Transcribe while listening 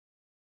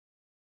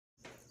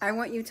I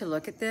want you to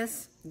look at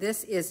this.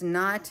 This is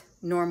not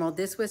normal.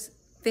 This was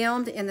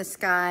filmed in the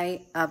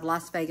sky of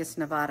Las Vegas,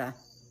 Nevada.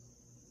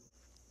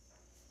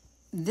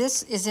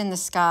 This is in the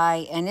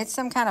sky, and it's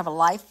some kind of a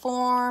life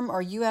form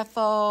or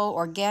UFO,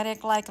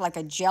 organic, like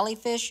a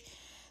jellyfish.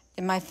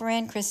 And my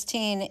friend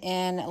Christine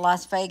in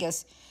Las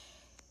Vegas,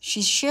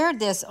 she shared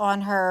this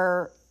on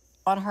her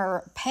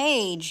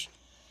page.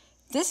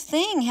 This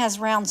thing has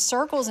round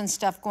circles and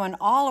stuff going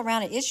all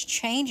around it. It's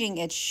changing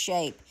its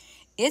shape.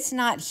 It's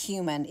not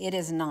human. It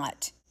is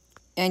not.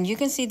 And you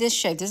can see this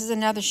shape. This is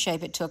another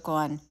shape it took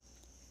on.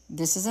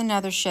 This is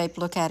another shape.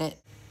 Look at it.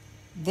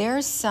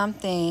 There's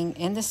something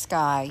in the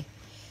sky.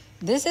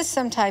 This is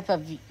some type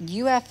of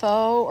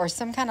UFO or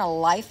some kind of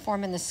life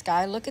form in the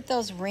sky. Look at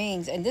those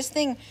rings. And this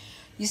thing,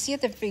 you see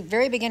at the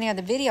very beginning of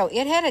the video,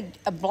 it had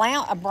a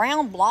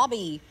brown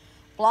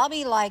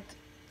blobby-like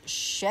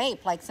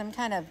shape, like some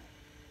kind of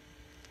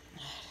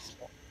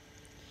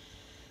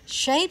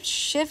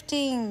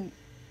shape-shifting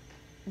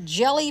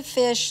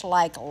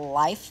jellyfish-like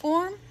life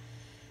form.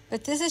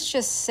 But this is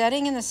just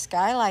setting in the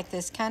sky like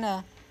this, kind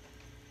of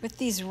with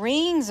these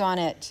rings on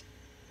it.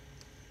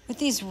 With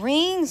these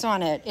rings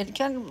on it. It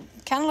kind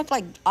of looked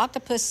like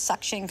octopus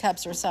suction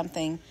cups or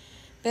something.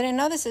 But I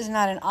know this is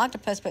not an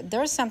octopus, but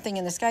there's something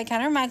in the sky.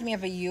 Kind of reminds me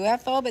of a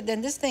UFO, but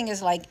then this thing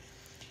is like,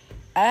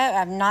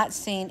 I've not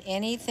seen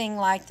anything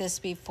like this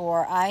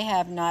before. I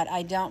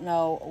don't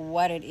know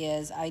what it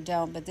is. I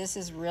don't, but this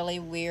is really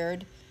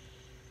weird.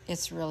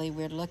 It's really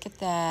weird. Look at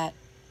that.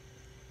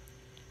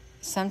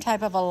 Some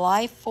type of a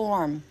life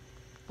form.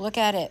 Look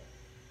at it.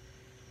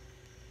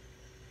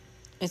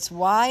 It's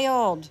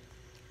wild.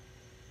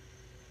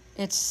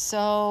 It's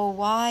so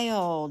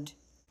wild.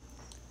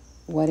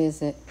 What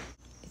is it?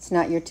 It's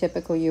not your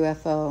typical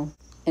UFO,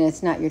 and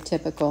it's not your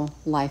typical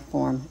life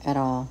form at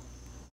all.